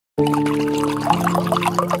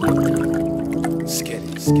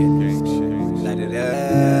Skitty, skitty, light it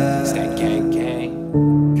up. It's that gang, gang.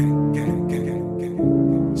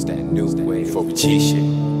 It's that new wave for G shit.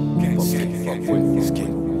 Fuck with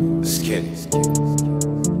skitty, skitty.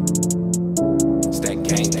 It's that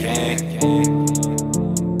gang, gang.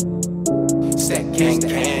 It's that gang,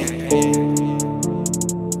 gang.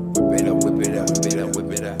 Whip it up, whip it up, whip it up,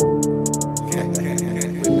 whip it up.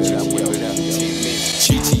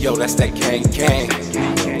 GTO, that's that gang, gang.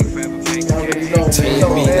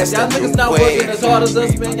 Y'all niggas not working as hard as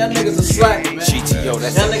us, man. Y'all niggas are slacking, man. GTO,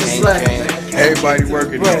 that's that gang, gang. Everybody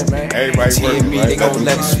working, man. Everybody working, man. They gon'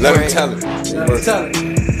 let them tell it.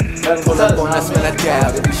 Pull up on us, man, I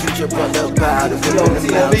doubt it. We shoot your brother about it. Put on the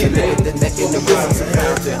mountain, look at the neck in the wrist. It's a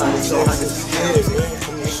fountain, hundreds on hundreds.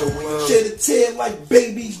 Shed a tear like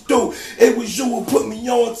babies do. It was you who put me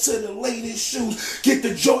on to the latest shoes. Get the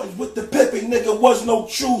Jordans with the Pepe, nigga, was no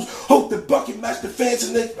shoes. Hope the bucket match the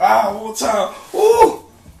fancy nigga. All the time. Ooh.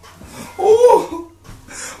 Ooh.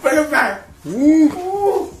 Bring it back.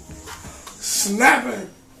 Ooh. Snapping.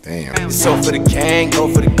 Damn. It's all for the gang, go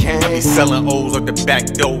for the gang. I be selling O's out the back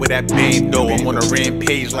door with that bando. I'm on a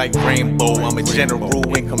rampage like Rainbow. I'm a general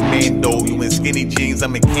in commando. You in skinny jeans,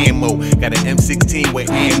 I'm in camo. Got an M16 with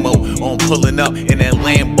ammo. I'm pulling up in that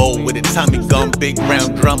Lambo with a Tommy gun, big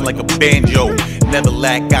round drum like a banjo. Never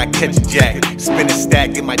lack, I catch a jack. Spin a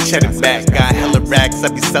stack, get my cheddar back. Got hella racks, I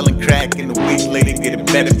be selling crack. And a week later, get a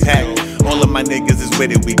better pack. All of my niggas is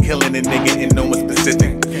with it. We killing a nigga and no one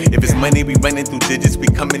specific. If it's money, we running through digits. We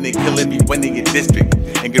coming and killing, we running your district.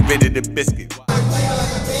 And get rid of the biscuit.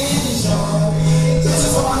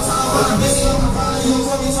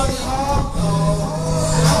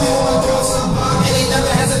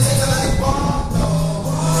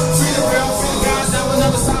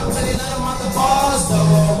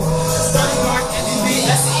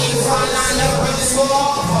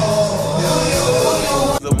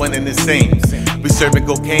 The one and the same. We serving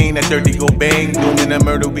cocaine, that dirty go bang. Doing a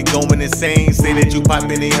murder, we going insane. Say that you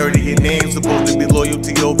poppin', they heard of your name. Supposed to be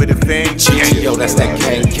loyalty over the fame. GTO, that's that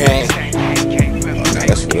gang, gang.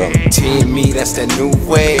 That's what up. TME, that's that new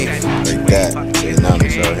wave. Like that.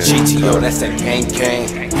 GTO, that's that gang, gang.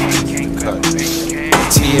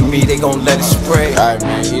 TME, they gon' let it spray. Alright,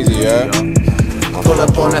 man, easy, yeah. Pull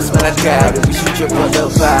up on us, man, I doubt it. We shoot your brother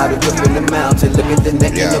about it. Whip in the mountain, look at the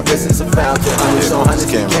neck in the wrist, it's a fountain. Hundreds on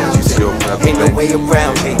hundreds and counting. Ain't no way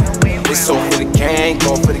around it. It's all for the gang,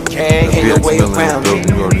 go for the gang. Ain't no way around it.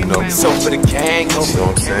 It's all for the gang, go for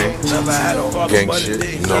the gang. Gang shit,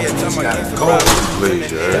 you know.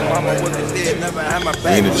 Blaze, you heard?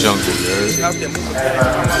 We in the jungle, you heard?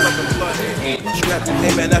 Strap the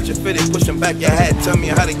name and out your fitted, pushing back your hat. Tell me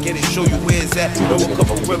how to get it, show you where it's at. Know a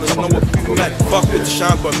couple realers, know a people that fuck with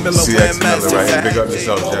Sean, but Miller, CX Miller right here. Big up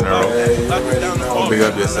yourself, General. Big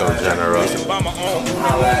up yourself, General.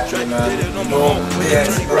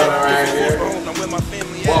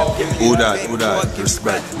 Who that?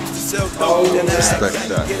 Respect. Respect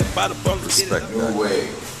that. Respect that.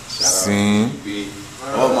 Seen.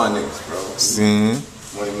 All my niggas, bro. Seen.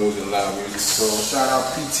 Money moving loud music. So shout out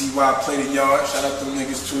PT1, play the yard. Shout out them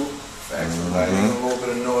niggas too. Facts. Like, a little bit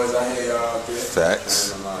of noise I hear y'all out there.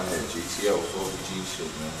 Facts. GTO, full G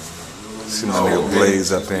shit, man. See my nigga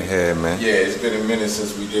Blaze up in here, man. Yeah, it's been a minute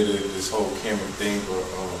since we did this whole camera thing, but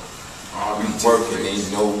we working.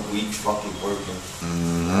 Ain't no week fucking working.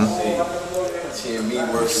 TME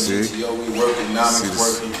working, GTO we working, Nami's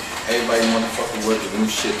working. Everybody motherfucking working new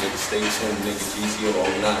shit, nigga. Stay tuned, nigga. GTO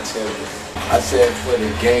 0910. I said for the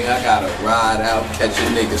gang, I gotta ride out, catch a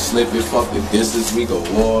nigga slipping, fuck the distance, we go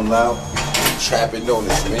all out. Trapping on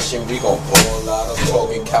this mission, we gon' ball out. I'm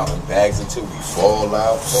talking, counting bags until we fall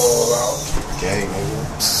out. Gang, nigga.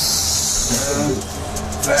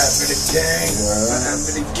 Clap for the gang, clap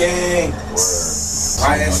for the gang.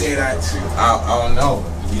 Why did I say that too? I don't know.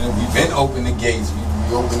 You know, we been open the gates.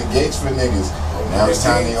 We open the gates for niggas. Now it's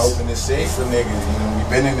time to open the safe for niggas. You know, we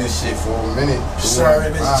been in this shit for a minute. Sir,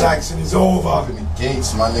 Miss Jackson is over. Open the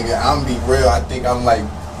gates, my nigga. I'm be real. I think I'm like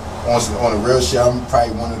on the real shit. I'm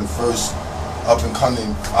probably one of the first up and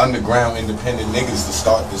coming underground independent niggas to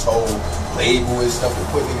start this whole label and stuff to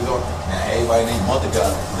put niggas on. Now everybody named Mother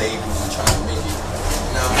got labels and trying to make it.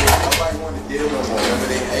 Now nobody wanted to deal no more. Remember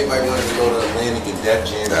everybody wanted to go to Atlantic and Def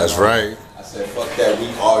Jam. That's right. I said, fuck that,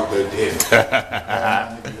 we all good there.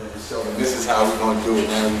 So this is how we gonna do it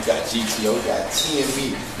now. We got GTO, we got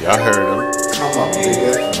TME. Y'all heard him. Come on,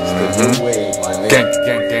 nigga. It's the new wave, my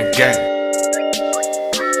nigga. Gang.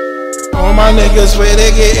 All my niggas where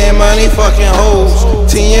they getting money, fucking hoes.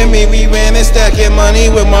 TME, we ran and stacking money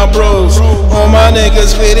with my bros. All my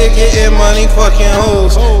niggas where they getting money, fucking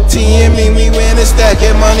hoes.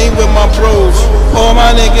 stacking money with my bros. All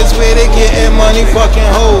my niggas where they getting money,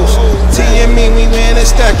 fucking hoes. T and me, we win and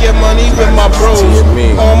stacking money with my bros.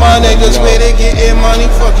 All my niggas where they getting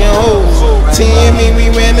money, fucking hoes. T and me,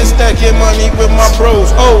 we win and stacking money with my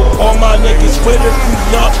bros. Oh, all my niggas with it, we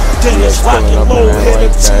up. Then it's rock and roll, hit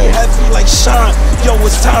it T heavy like Sean. Yo,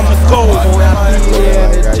 it's time to go.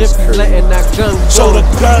 So the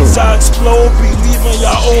guns I explode, be leaving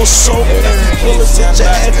y'all all soaked. Every bullets at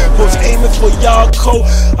your head was aiming for y'all coat.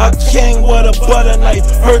 I came with a butter knife,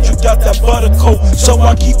 heard you got that butter coat. So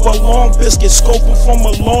I keep a long biscuit, scoping from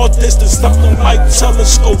a long distance, something like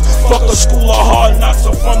telescope. Fuck a school of hard knocks,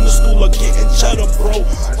 I'm from the school of getting cheddar, bro.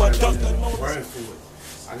 But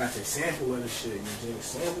I got the sample of the shit, you know, the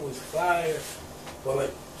sample is fire, but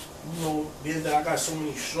like, you know, being that I got so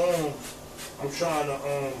many songs, I'm trying to,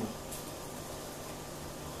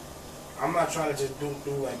 I'm not trying to just do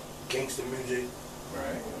like gangster music.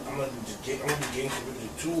 Right. I'm gonna do gangster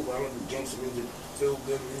music too, but I'm gonna do gangster music, feel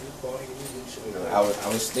good music, party music, shit like that. I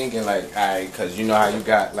was thinking like, alright, cause you know how you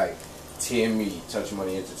got like TME, Touch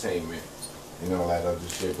Money Entertainment, you know, like other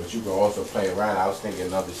shit, but you can also play around. I was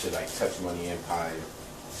thinking other shit like Touch Money Empire.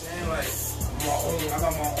 Saying like I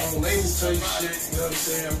got my own label type shit, you know what I'm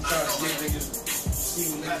saying? I'm trying to get niggas see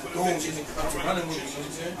what niggas doing, I'm running with it, you know what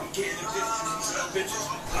I'm saying? I'm getting the bitches,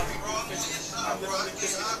 I be raw bitches, I'm running the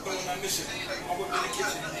bitches, I'm going on mission, I'm working in the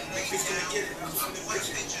kitchen, make bitch gonna get it, I'm doing the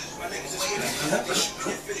bitches, my niggas is with it, they shoot me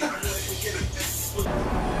get fitted, I'm really gonna get it.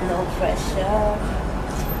 No pressure.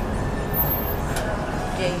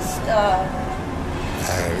 J-Star.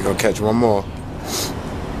 Alright, we gonna catch one more.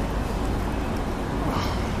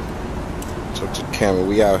 Talk to the camera,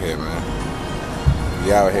 we out here, man.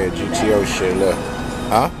 We out here, GTO shit, look.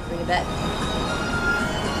 Huh? Bring it back.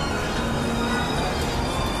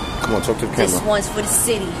 Come on, talk to the camera. This one's for the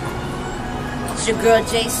city. It's your girl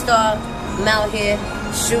J-Star. I'm out here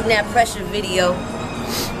shooting that pressure video.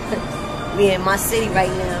 We in my city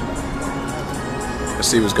right now. Let's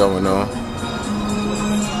see what's going on.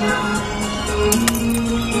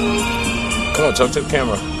 Come on, talk to the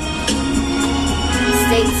camera.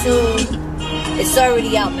 Stay tuned. It's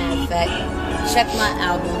already out, matter of fact. Check my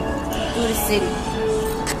album, Through the City.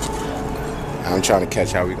 I'm trying to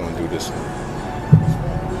catch how we gonna do this.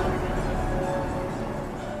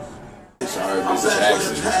 Sorry, Mr.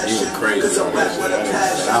 Jackson, he was crazy on that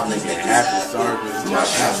shit. I'll make it happen. Sorry, Mr.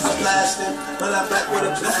 Jackson.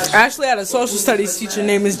 I actually had a social studies teacher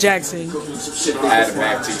named Miss Jackson. I had a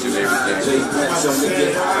math teacher named Jackson.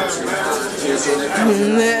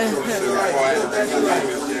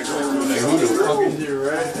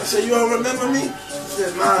 I said, you don't remember me? I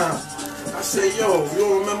said, nah. I said, yo, you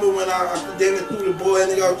don't remember when I damn it threw the boy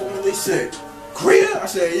and they got through? They said, Korea? I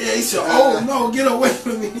said, yeah. He said, oh no, get away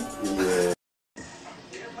from me. Yeah.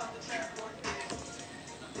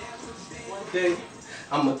 One day,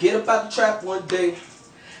 I'ma get up out the trap one day.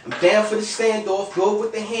 I'm down for the standoff, go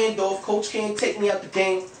with the handoff. Coach can't take me out the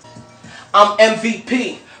game. I'm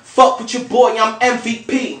MVP. Fuck with your boy, I'm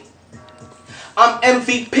MVP. I'm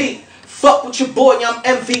MVP. Fuck with your boy, I'm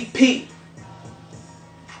MVP.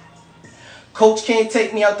 Coach can't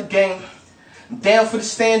take me out the game. I'm down for the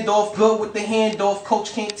standoff, good with the handoff.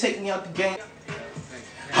 Coach can't take me out the game.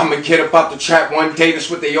 I'ma get up out the trap one day, that's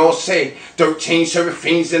what they all say. 13 serving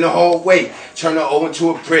fiends in the hallway, turn the O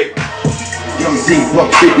into a brick. Young Z,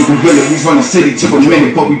 buck 50 gorilla, we run the city to a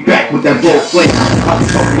minute, but we back with that raw flame. I be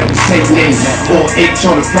talking up the same name, all H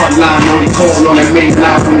on the front line, only call on that main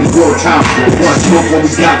line when it's war time. One smoke when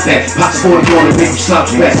we got that, pop sport on the big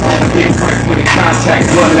slugs back. Big break with the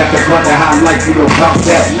contact, blood after blood, how life we don't pop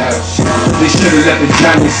that. They should've let the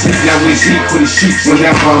Johnny sleep, now it's heat for the sheets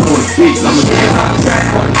whenever I'm on the beat. I'ma get up out the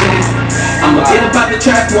trap one day, I'ma get up out the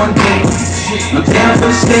trap one day. I'm down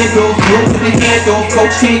for the standoff, look with the handoff.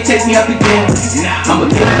 Coach can't take me out the game.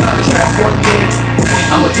 I'ma get up out the trap one day.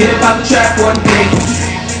 I'ma get up out the trap one day.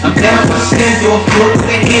 I'm down for the standoff, look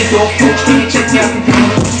with the handoff. Coach can't take me out the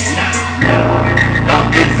game.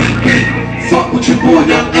 I'm MVP. Fuck with your boy,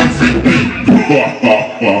 I'm MVP.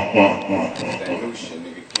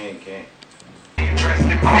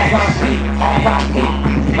 R.I.P.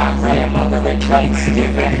 My grandmother in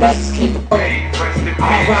Thanksgiving, let's keep it going.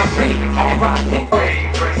 R.I.P.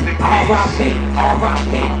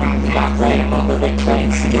 My grandmother in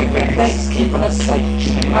Thanksgiving, let's keep us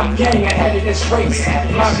safe. I'm getting ahead of this race,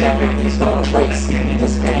 my memories gonna race.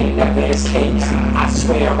 This pain never escapes, I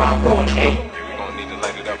swear I'm going to hate. We're gonna need to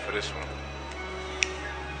light it up for this one.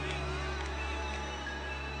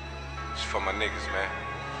 It's for my niggas, man.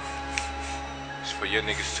 It's for your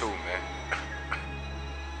niggas too, man.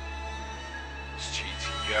 It's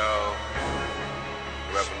GTO.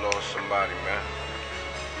 Whoever lost somebody, man.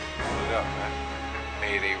 it up, man.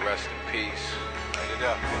 May they rest in peace. Light it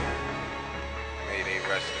up. May they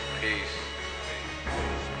rest in peace.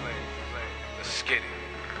 Let's get it.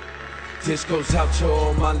 This goes out to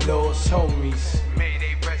all my lost homies. May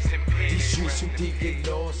they rest in peace. These streets too deep, get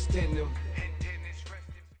lost in them.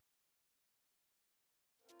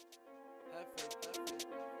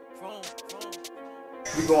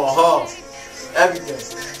 We going hard.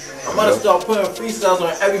 Everything. I'm gonna start putting freestyles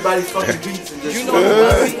on everybody's fucking beats and just you know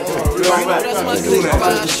that's my click. I'm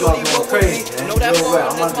gonna just start going crazy. I'm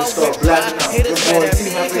gonna just start blasting out. Good boy,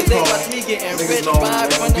 team up in car. Niggas know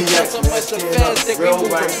BX, real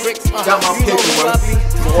right. Got my paperwork.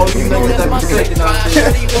 All you niggas that be faking out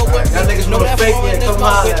there. Y'all niggas know the fake and come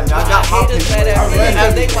holler at me. I got my paperwork.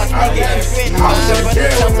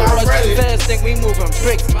 Think we moving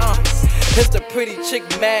bricks, It's the pretty chick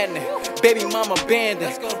madness, baby mama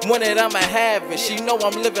bandit. Wanted, I'ma have it. She know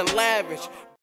I'm living lavish.